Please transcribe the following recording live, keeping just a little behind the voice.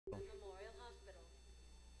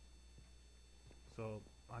So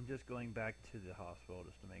I'm just going back to the hospital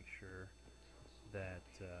just to make sure that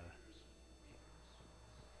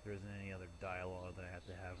there isn't any other dialogue that I have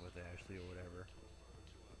to have with Ashley or whatever.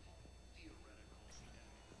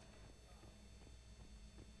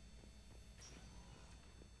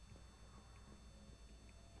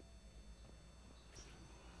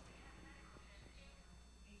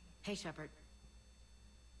 Hey, Shepard.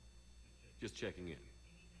 Just checking in.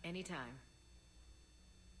 Anytime.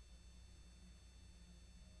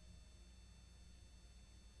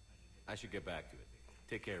 I should get back to it.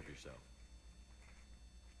 Take care of yourself.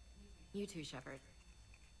 You too, Shepard.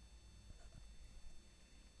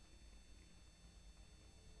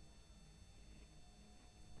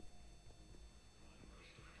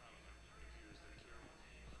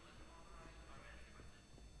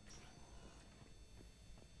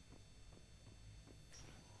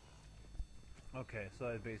 Okay, so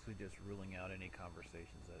I'm basically just ruling out any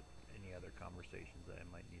other conversations that I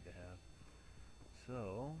might need to have.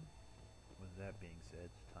 So, with that being said,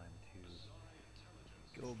 it's time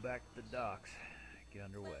to go back to the docks, get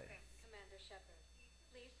underway. Welcome, Commander Shepard.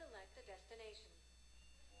 Please select a destination.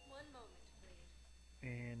 One moment, please.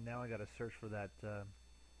 And now I gotta search for that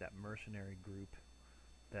mercenary group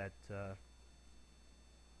that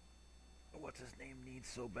what's his name needs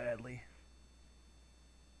so badly.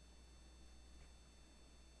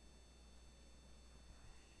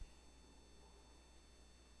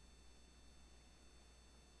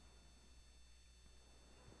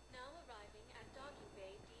 Now arriving at Docking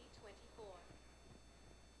Bay D-24.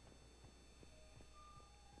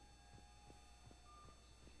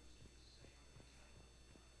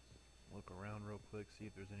 Look around real quick, see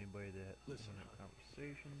if there's anybody that listen to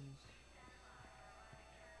conversations.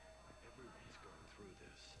 Everyone's going through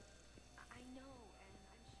this. I know, and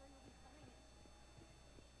I'm sure you'll be fine.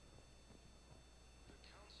 The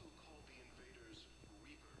council called the invaders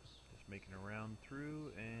Reapers. Just making a round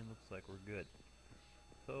through, and looks like we're good.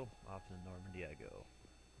 So, off to Normandy I go.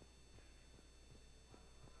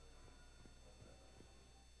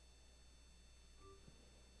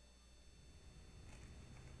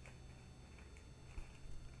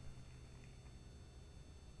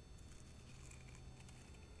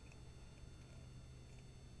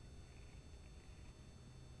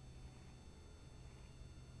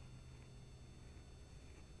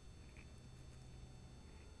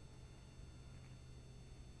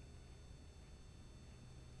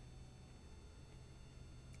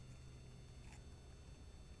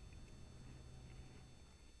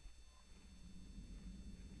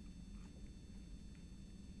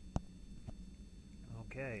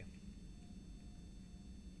 Okay.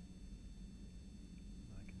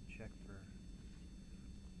 I can check for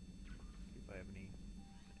see if I have anything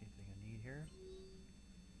I need here.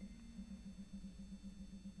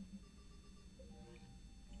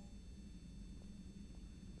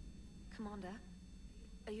 Commander,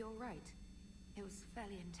 are you alright? It was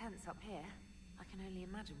fairly intense up here. I can only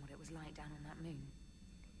imagine what it was like down on that moon.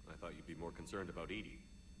 I thought you'd be more concerned about Edie.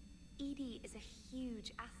 Edie is a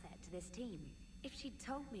huge asset to this team. If she'd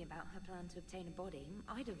told me about her plan to obtain a body,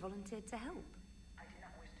 I'd have volunteered to help. I did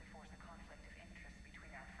not wish to force a conflict of interest between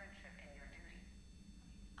our friendship and your duty.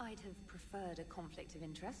 I'd have preferred a conflict of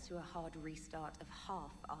interest to a hard restart of half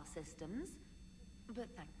our systems. But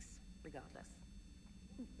thanks, regardless.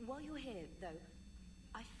 While you're here, though,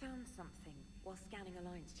 I found something while scanning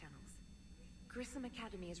Alliance channels. Grissom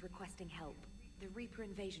Academy is requesting help. The Reaper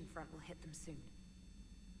invasion front will hit them soon.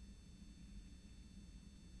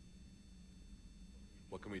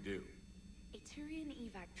 What can we do? A Turian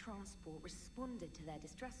evac transport responded to their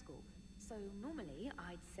distress call, so normally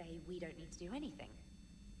I'd say we don't need to do anything.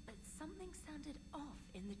 But something sounded off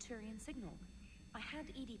in the Turian signal. I had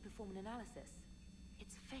Edie perform an analysis.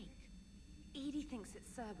 It's fake. Edie thinks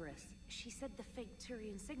it's Cerberus. She said the fake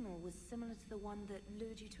Turian signal was similar to the one that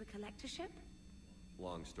lured you to a collector ship?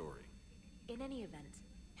 Long story. In any event,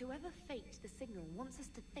 whoever faked the signal wants us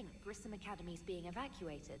to think Grissom Academy's being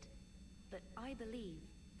evacuated. But I believe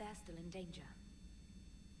they're still in danger.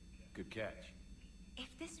 Good catch. If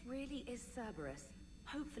this really is Cerberus,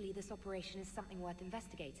 hopefully this operation is something worth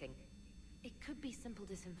investigating. It could be simple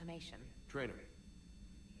disinformation. Trainer.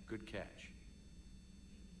 Good catch.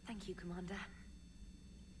 Thank you, Commander.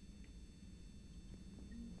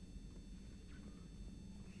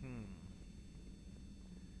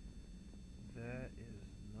 That is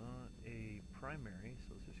not a primary,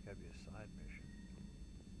 so it's just gotta be a side mission.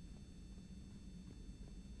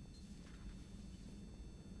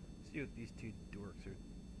 See what these two dorks are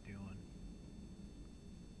doing.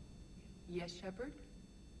 Yes, Shepard?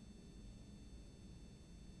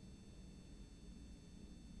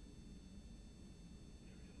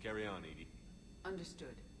 Carry on, Edie.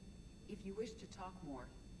 Understood. If you wish to talk more,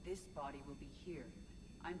 this body will be here.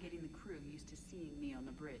 I'm getting the crew used to seeing me on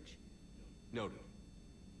the bridge. Noted.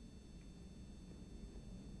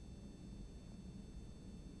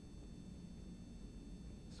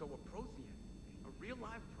 So a Prothean. A real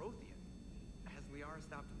live Prothean. Has Liara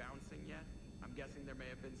stopped bouncing yet? I'm guessing there may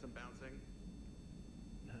have been some bouncing.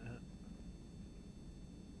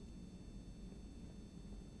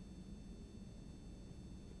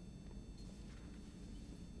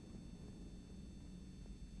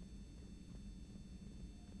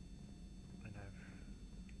 And I've...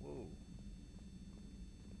 Whoa.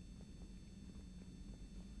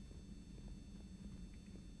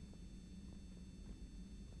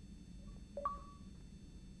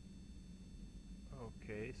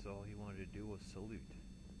 Okay, so all he wanted to do was salute.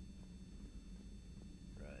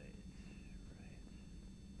 Right, right.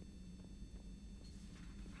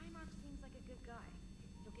 Primarch seems like a good guy.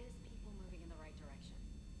 He'll get his people moving in the right direction.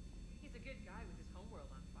 He's a good guy with his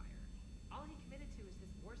homeworld on fire. All he committed to is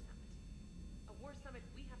this war summit. A war summit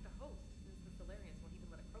we have to host, since the Solarians won't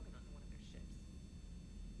even let a Krogan onto one of their ships.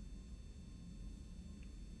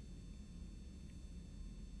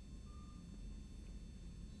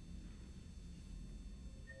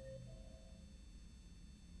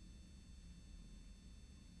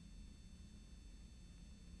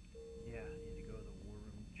 Yeah, I need to go to the war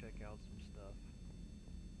room, check out some stuff.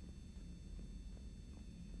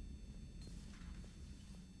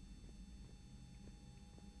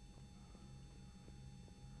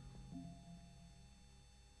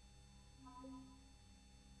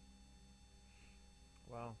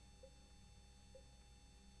 Wow.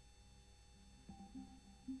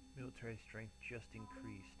 Military strength just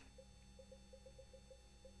increased.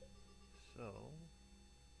 So...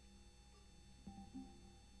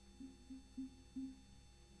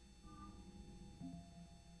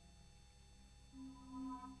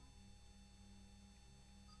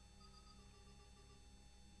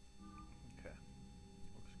 Okay.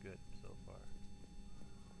 Looks good so far.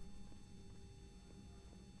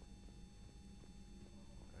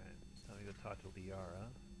 Alright, time to go talk to Liara.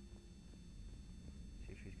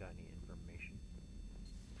 See if she's got any information.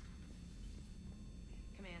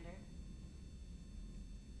 Commander?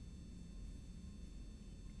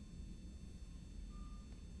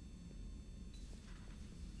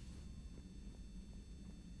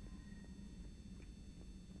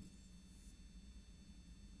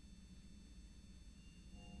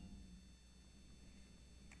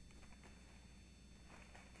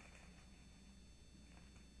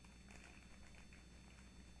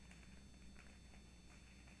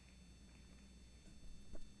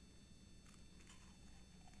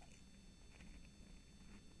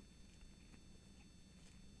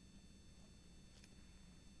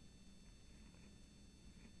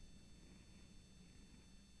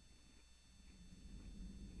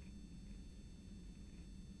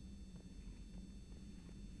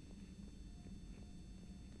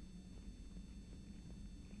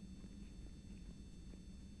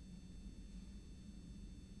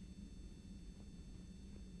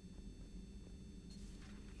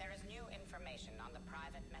 There is new information on the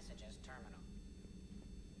private messages terminal.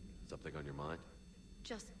 Something on your mind?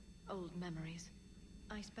 Just old memories.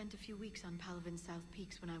 I spent a few weeks on Palavin's South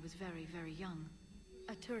Peaks when I was very, very young.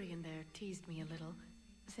 A Turian there teased me a little,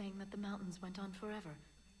 saying that the mountains went on forever.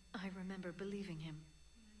 I remember believing him.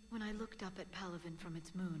 When I looked up at Palavin from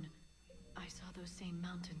its moon, I saw those same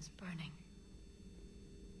mountains burning.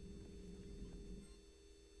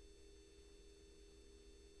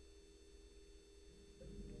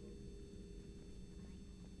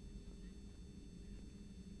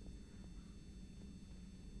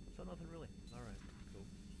 So nothing really. Alright, cool.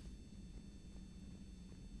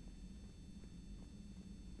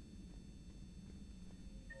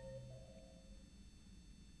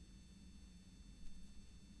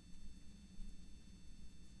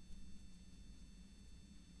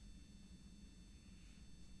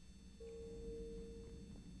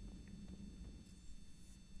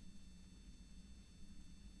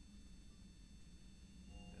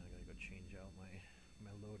 I gotta go change out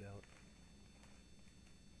my loadout.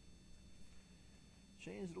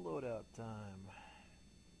 Change the loadout time.